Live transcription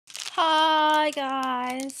Hi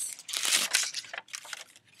guys,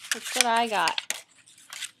 look what I got.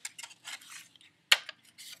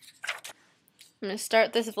 I'm gonna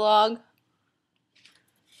start this vlog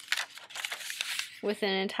with an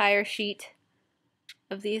entire sheet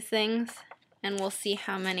of these things, and we'll see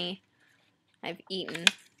how many I've eaten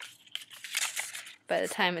by the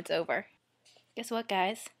time it's over. Guess what,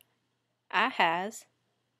 guys? I has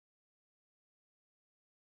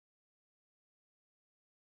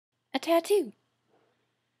a tattoo.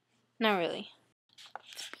 Not really.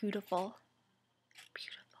 It's beautiful.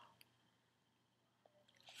 Beautiful.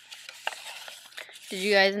 Did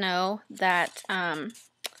you guys know that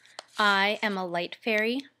I am a light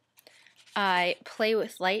fairy? I play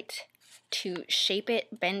with light to shape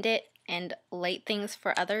it, bend it, and light things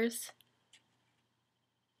for others.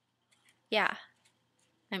 Yeah,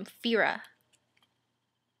 I'm Fira.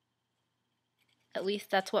 At least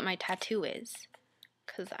that's what my tattoo is,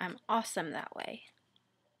 because I'm awesome that way.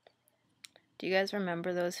 Do you guys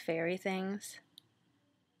remember those fairy things?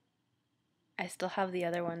 I still have the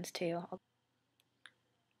other ones too. I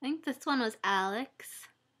think this one was Alex.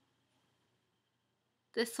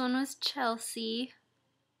 This one was Chelsea.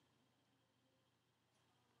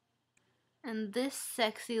 And this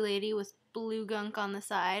sexy lady with blue gunk on the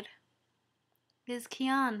side is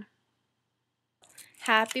Kian.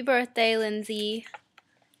 Happy birthday, Lindsay.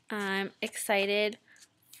 I'm excited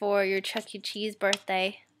for your Chuck E. Cheese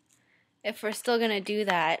birthday. If we're still gonna do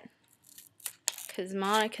that, because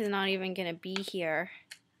Monica's not even gonna be here.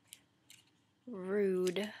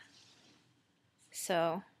 Rude.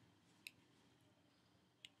 So,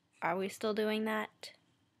 are we still doing that?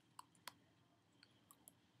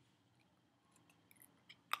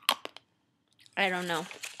 I don't know.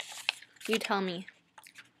 You tell me.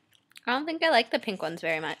 I don't think I like the pink ones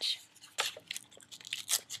very much.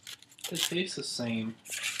 They taste the same.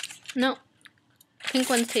 No. Pink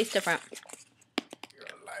ones taste different. You're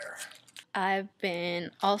a liar. I've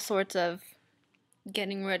been all sorts of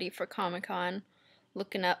getting ready for Comic-Con,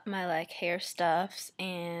 looking up my hair stuffs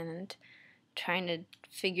and trying to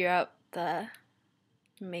figure out the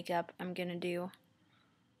makeup I'm gonna do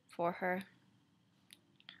for her.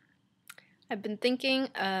 I've been thinking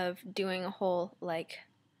of doing a whole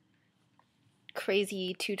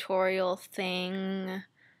crazy tutorial thing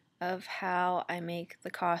of how I make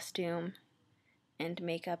the costume and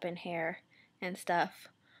makeup and hair and stuff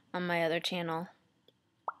on my other channel.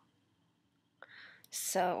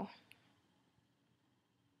 So,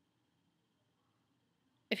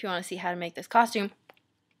 if you want to see how to make this costume,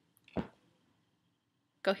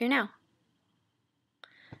 go here now.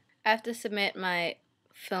 I have to submit my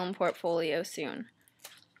film portfolio soon.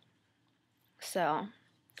 So,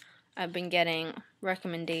 I've been getting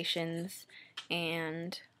recommendations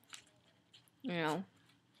and,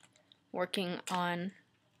 working on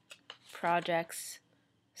projects,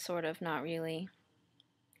 sort of, not really,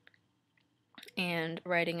 and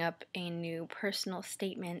writing up a new personal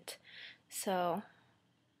statement. So,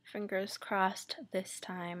 fingers crossed this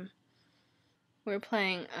time. We're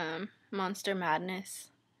playing Monster Madness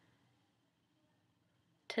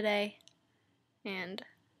today, and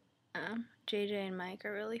JJ and Mike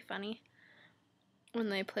are really funny when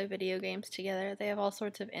they play video games together. They have all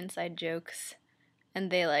sorts of inside jokes,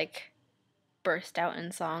 and they burst out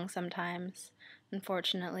in song sometimes.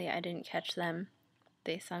 Unfortunately, I didn't catch them.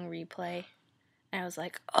 They sung Replay, and I was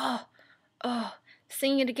like, oh,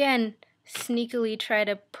 sing it again. Sneakily try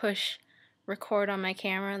to push record on my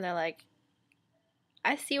camera, and they're like,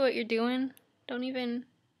 I see what you're doing. Don't even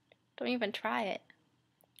try it.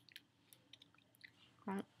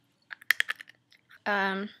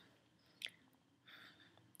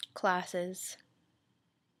 Classes.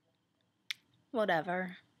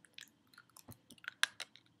 Whatever.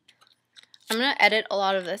 I'm gonna edit a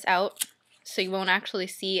lot of this out so you won't actually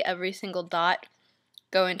see every single dot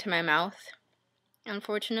go into my mouth,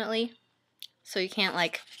 unfortunately. So you can't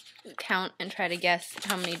count and try to guess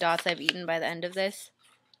how many dots I've eaten by the end of this.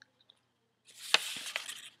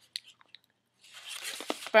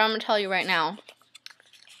 But I'm gonna tell you right now,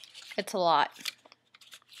 it's a lot.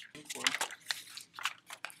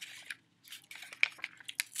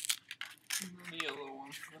 The yellow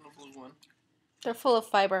one and the blue one. They're full of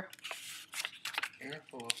fiber. They're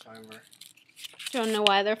full of fiber. Do you want to know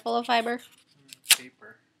why they're full of fiber?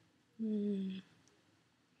 Paper.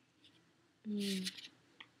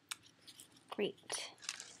 Great.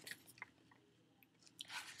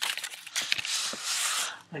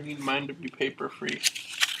 I need mine to be paper free.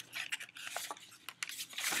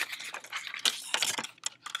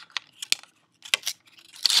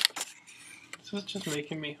 This is just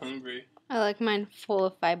making me hungry. I like mine full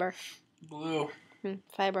of fiber. Blue.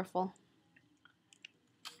 Fiberful.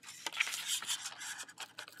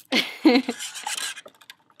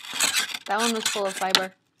 That one was full of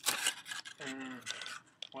fiber.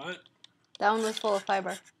 What? That one was full of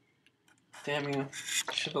fiber. Damn you.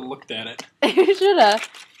 Should have looked at it. You shoulda.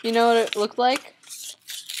 You know what it looked like?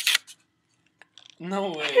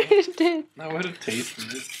 No way. It did. I would have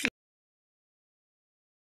tasted it.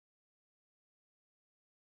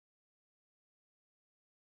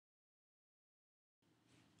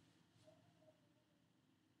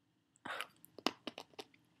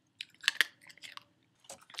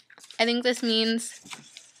 I think this means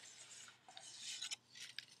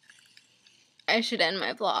I should end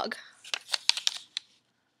my vlog.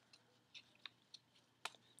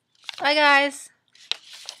 Bye, guys.